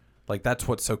out. Like that's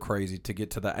what's so crazy to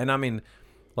get to that. And I mean,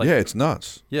 like, yeah, it's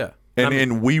nuts. Yeah.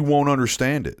 And we won't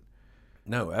understand it.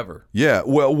 No, ever. Yeah,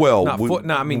 we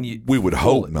would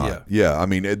hope fully, not. Yeah, I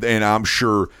mean, and I'm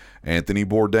sure Anthony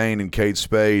Bourdain and Kate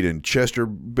Spade and Chester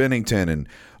Bennington and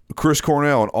Chris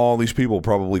Cornell and all these people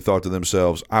probably thought to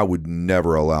themselves, I would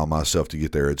never allow myself to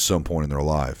get there at some point in their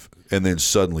life. And then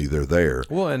suddenly they're there.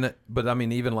 Well, but I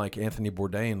mean, even like Anthony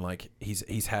Bourdain, like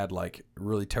he's had like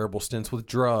really terrible stints with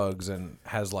drugs and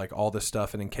has like all this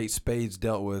stuff. And then Kate Spade's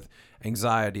dealt with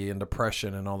anxiety and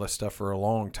depression and all this stuff for a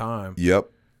long time.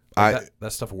 Yep.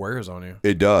 That stuff wears on you.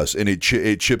 It does, and it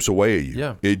chips away at you.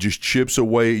 Yeah. It just chips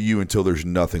away at you until there's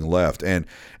nothing left. And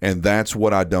that's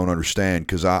what I don't understand,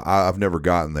 because I've never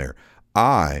gotten there.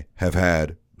 I have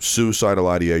had suicidal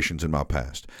ideations in my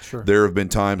past. Sure. There have been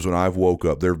times when I've woke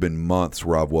up. There have been months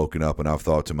where I've woken up and I've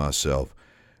thought to myself,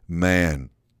 man,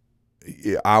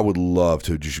 I would love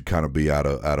to just kind of be out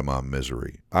of my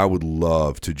misery. I would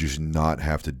love to just not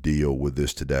have to deal with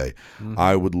this today. Mm-hmm.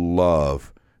 I would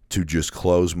love to just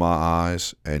close my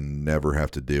eyes and never have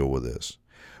to deal with this.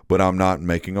 But I'm not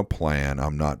making a plan.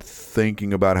 I'm not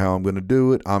thinking about how I'm going to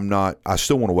do it. I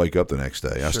still want to wake up the next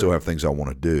day. Sure. I still have things I want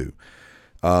to do.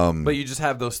 But you just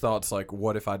have those thoughts like,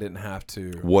 what if I didn't have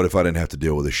to? What if I didn't have to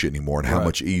deal with this shit anymore, and how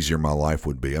much easier my life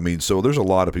would be? I mean, so there's a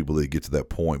lot of people that get to that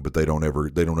point, but they don't ever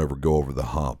go over the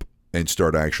hump and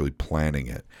start actually planning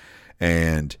it,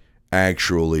 and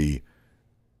actually,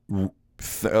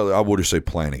 I would just say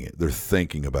planning it. They're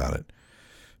thinking about it.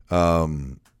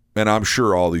 And I'm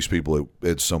sure all these people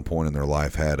at some point in their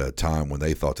life had a time when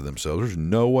they thought to themselves, "There's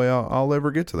no way I'll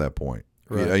ever get to that point."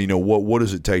 Right. You know, what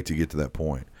does it take to get to that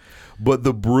point? But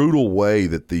the brutal way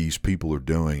that these people are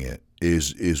doing it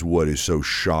is what is so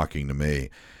shocking to me.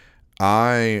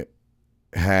 I've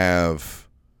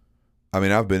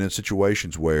been in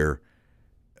situations where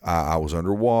I was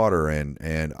underwater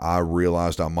and I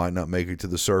realized I might not make it to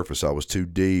the surface. I was too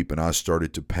deep and I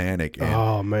started to panic. And,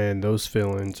 oh man, those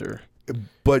feelings are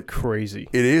crazy.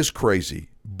 It is crazy,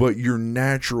 but your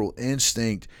natural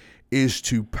instinct is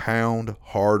to pound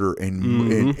harder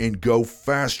and go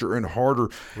faster and harder,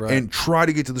 right, and try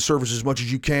to get to the surface as much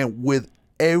as you can with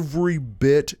every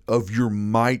bit of your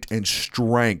might and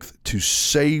strength to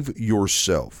save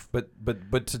yourself.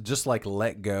 But to just like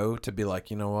let go, to be like,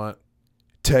 you know what?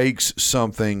 Takes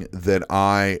something that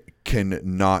I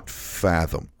cannot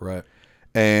fathom. Right.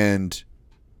 And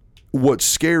what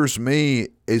scares me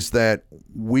is that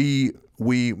we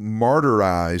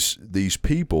martyrize these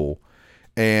people.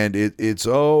 And it's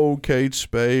Kate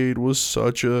Spade was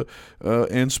such a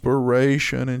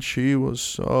inspiration, and she was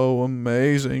so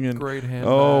amazing, and great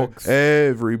handbags.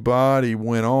 Everybody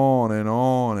went on and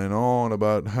on and on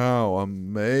about how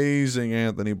amazing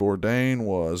Anthony Bourdain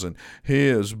was, and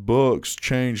his books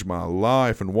changed my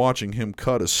life, and watching him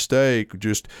cut a steak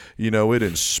just, it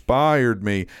inspired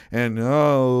me, and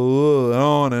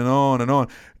on and on and on.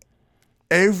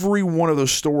 Every one of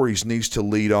those stories needs to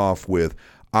lead off with,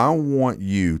 I want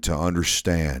you to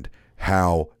understand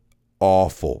how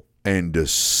awful and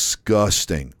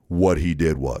disgusting what he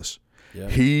did was. Yeah.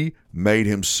 He made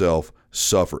himself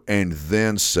suffer, and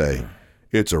then say,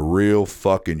 it's a real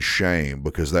fucking shame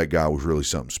because that guy was really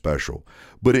something special.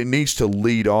 But it needs to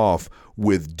lead off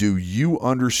with, do you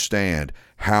understand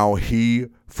how he,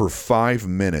 for 5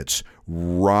 minutes,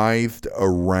 writhed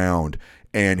around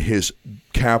and his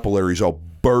capillaries all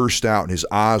burst out and his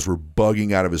eyes were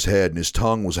bugging out of his head and his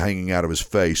tongue was hanging out of his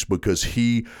face because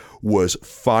he was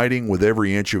fighting with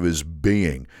every inch of his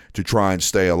being to try and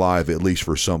stay alive, at least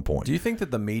for some point. Do you think that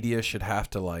the media should have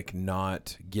to like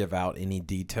not give out any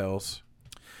details?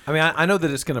 I mean, I know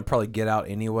that it's going to probably get out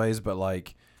anyways, but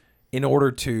like in order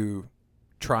to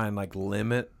try and like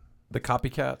limit The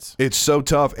copycats. It's so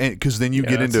tough, and because then you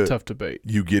get that's into a tough debate.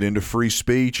 you get into free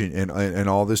speech and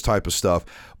all this type of stuff.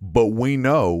 But we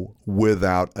know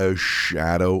without a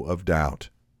shadow of doubt,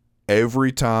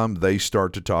 every time they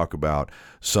start to talk about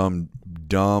some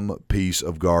dumb piece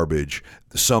of garbage,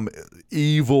 some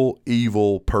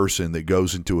evil person that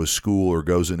goes into a school or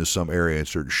goes into some area and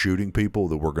starts shooting people,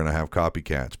 that we're going to have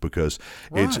copycats, because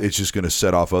it's just going to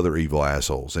set off other evil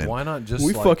assholes. And why not just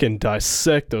We fucking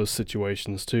dissect those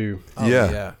situations too. Oh,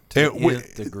 yeah. to And the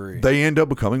nth degree. they end up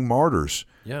becoming martyrs.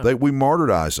 Yeah. We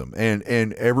martyrdize them,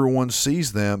 and everyone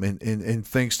sees them and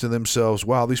thinks to themselves,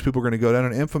 wow, these people are going to go down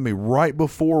in infamy. Right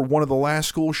before one of the last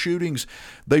school shootings,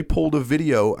 they pulled a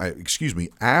video,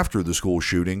 after the school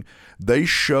shooting, they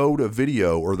showed a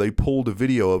video, or they pulled a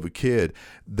video of a kid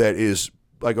that is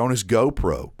like on his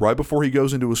GoPro right before he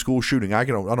goes into a school shooting. I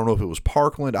don't know if it was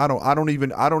Parkland.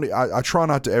 I try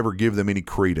not to ever give them any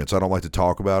credence. I don't like to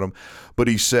talk about them, but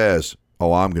he says,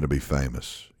 oh, I'm going to be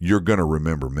famous. You're going to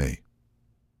remember me.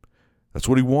 That's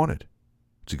what he wanted.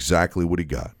 It's exactly what he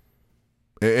got.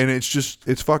 And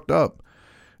it's fucked up.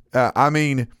 I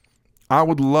mean, I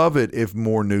would love it if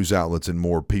more news outlets and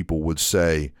more people would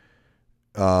say,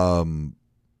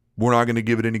 we're not going to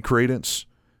give it any credence.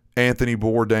 Anthony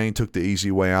Bourdain took the easy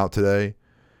way out today.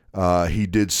 He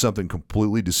did something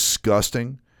completely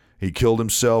disgusting. He killed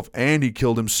himself, and he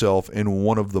killed himself in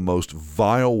one of the most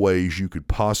vile ways you could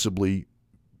possibly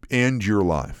end your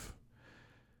life.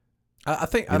 I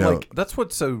think that's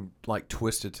what's so like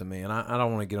twisted to me, and I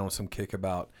don't want to get on some kick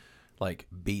about like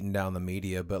beating down the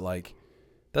media, but like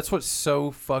that's what's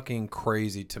so fucking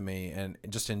crazy to me, and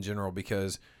just in general,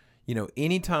 because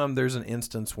anytime there's an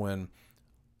instance when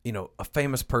a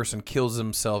famous person kills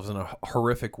themselves in a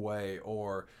horrific way,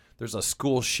 or there's a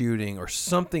school shooting or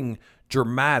something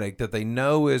dramatic that they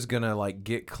know is gonna like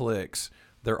get clicks,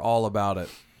 they're all about it.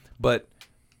 But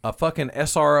a fucking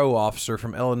SRO officer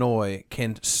from Illinois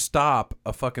can stop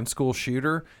a fucking school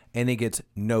shooter, and he gets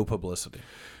no publicity.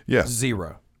 Yeah.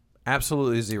 Zero.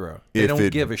 Absolutely zero. They don't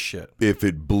give a shit. If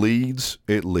it bleeds,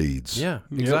 it leads. Yeah,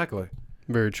 exactly.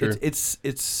 Very true. It's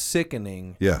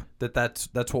sickening. Yeah. That's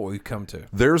what we've come to.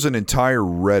 There's an entire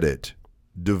Reddit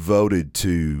devoted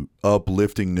to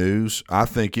uplifting news. I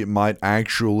think it might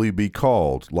actually be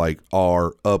called like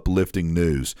our uplifting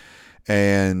news.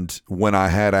 And when I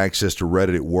had access to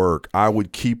Reddit at work, I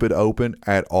would keep it open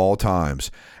at all times,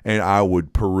 and I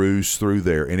would peruse through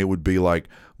there, and it would be like,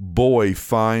 boy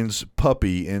finds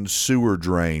puppy in sewer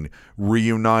drain,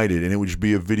 reunited, and it would just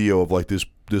be a video of like this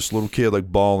little kid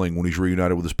like bawling when he's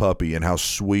reunited with his puppy, and how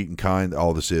sweet and kind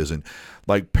all this is. And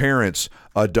like, parents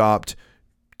adopt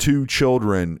 2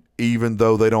 children even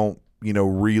though they don't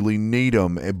really need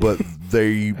them, but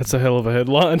they That's a hell of a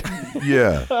headline.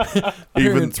 yeah.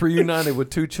 Parents reunited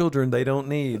with 2 children they don't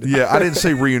need. Yeah, I didn't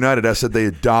say reunited. I said they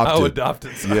adopted. Oh,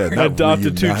 adopted. Sorry. Yeah, not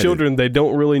Adopted 2 reunited. children they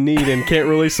don't really need and can't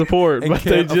really support, And but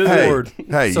they can't just afford.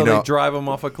 Hey, So they drive them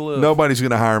off a cliff. nobody's going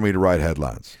to hire me to write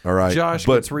headlines. All right, Josh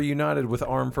but gets reunited with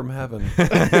Arm from Heaven.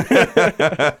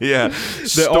 yeah,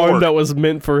 the arm that was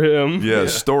meant for him. yeah,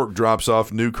 Stork drops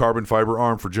off new carbon fiber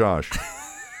arm for Josh.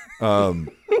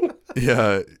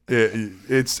 Yeah,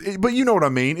 but you know what I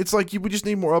mean. It's like we just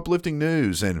need more uplifting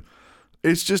news, and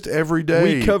it's just every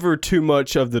day. We cover too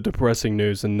much of the depressing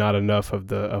news and not enough of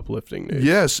the uplifting news.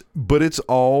 Yes, but it's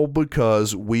all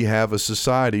because we have a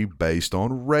society based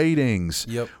on ratings.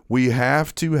 Yep. We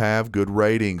have to have good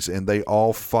ratings, and they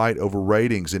all fight over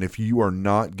ratings. And if you are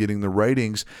not getting the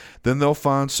ratings, then they'll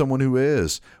find someone who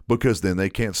is, because then they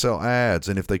can't sell ads.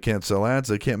 And if they can't sell ads,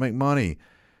 they can't make money.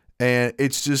 And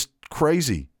it's just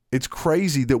crazy. It's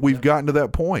crazy that we've gotten to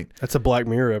that point. That's a Black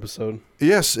Mirror episode.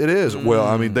 Yes, it is. Well,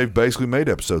 I mean, they've basically made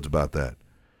episodes about that.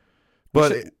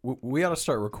 But We ought to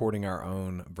start recording our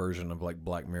own version of like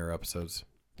Black Mirror episodes.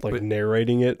 Like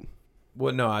narrating it.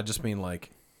 Well, no, I just mean like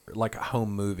a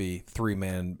home movie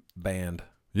 3-man band.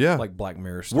 yeah, Like Black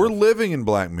Mirror stuff. we're living in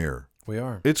Black Mirror. We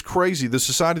are. It's crazy. The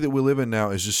society that we live in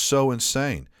now is just so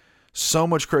insane. So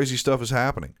much crazy stuff is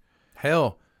happening.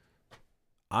 Hell,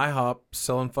 IHOP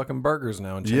selling fucking burgers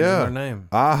now and changing Yeah. their name.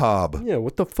 IHOB. Yeah,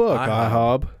 what the fuck, IHOB.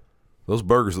 IHOB? Those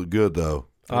burgers look good, though.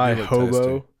 They do look IHobo.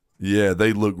 tasty. Yeah,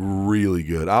 they look really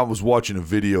good. I was watching a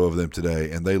video of them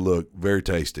today, and they look very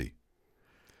tasty.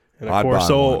 And I'd of course,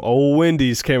 buy one. old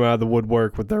Wendy's came out of the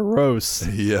woodwork with their roasts.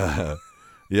 Yeah.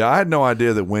 Yeah, I had no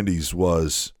idea that Wendy's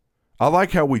was... I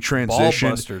like how we transitioned.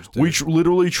 Ballbusters, dude. We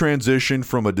literally transitioned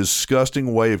from a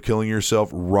disgusting way of killing yourself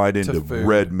right into food.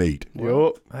 red meat.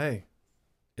 Yup. Hey,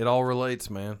 it all relates,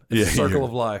 man. Yeah, It's a circle you're-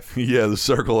 of life. Yeah, the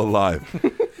circle of life.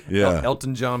 Yeah.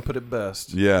 Elton John put it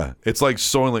best. Yeah. It's like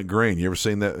Soylent Green. You ever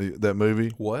seen that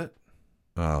movie? What?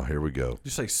 Oh, here we go. Did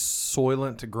you say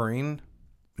Soylent Green?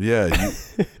 Yeah,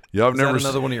 y'all have Is never that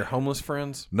another one of your homeless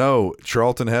friends? No,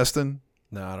 Charlton Heston.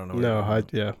 No, I don't know. No,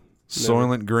 yeah.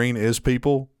 Soylent Green is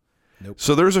people. Nope.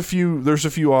 So there's a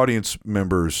few audience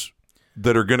members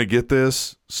that are going to get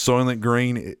this. Soylent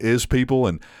Green is people,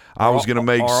 and I was going to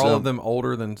make Are some. all of them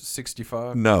older than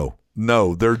 65? No,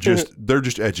 they're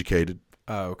just educated.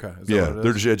 Oh, okay. Is that Yeah, what it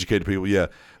they're is? just educated people. Yeah,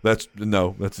 that's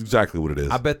exactly what it is.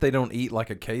 I bet they don't eat like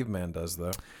a caveman does,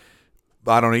 though.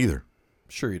 I don't either.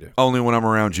 Sure you do. Only when I'm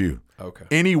around you. Okay.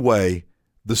 Anyway,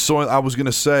 I was going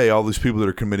to say all these people that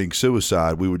are committing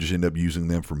suicide, we would just end up using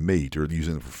them for meat or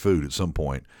using them for food at some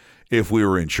point if we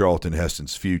were in Charlton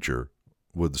Heston's future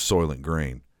with the Soylent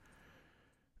Green.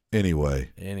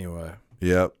 Anyway.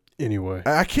 Yep. Anyway.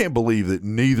 I can't believe that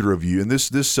neither of you, and this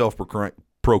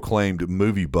self-proclaimed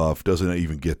movie buff doesn't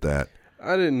even get that.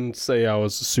 I didn't say I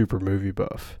was a super movie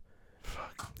buff.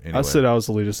 Anyway, I said I was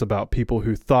elitist about people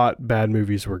who thought bad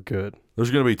movies were good. there's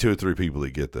going to be 2 or 3 people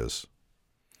that get this.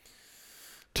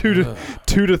 Two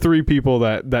to three people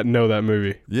that know that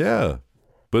movie. Yeah.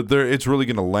 But it's really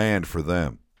going to land for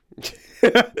them.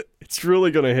 It's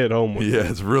really gonna hit home with Yeah,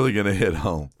 it's really going to hit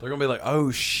home. They're going to be like, oh,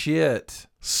 shit.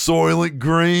 Soylent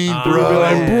Green, Oh, bro. Be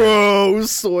like, man. bro,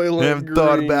 Soylent Haven't Green.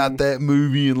 thought about that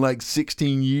movie in like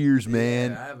 16 years,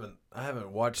 man. Yeah, I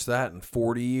haven't watched that in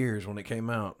 40 years when it came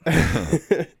out.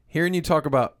 Hearing you talk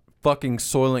about fucking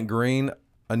Soylent Green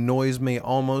annoys me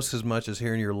almost as much as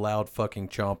hearing your loud fucking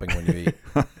chomping when you eat.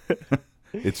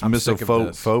 It's I'm sick of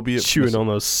this. misophobia. Chewing on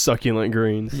those succulent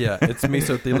greens. Yeah, it's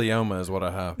mesothelioma is what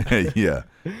I have. Yeah.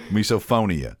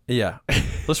 Misophonia. Yeah.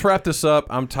 Let's wrap this up.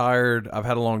 I'm tired. I've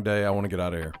had a long day. I want to get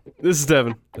out of here. This is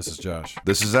Devin. This is Josh.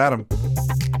 This is Adam.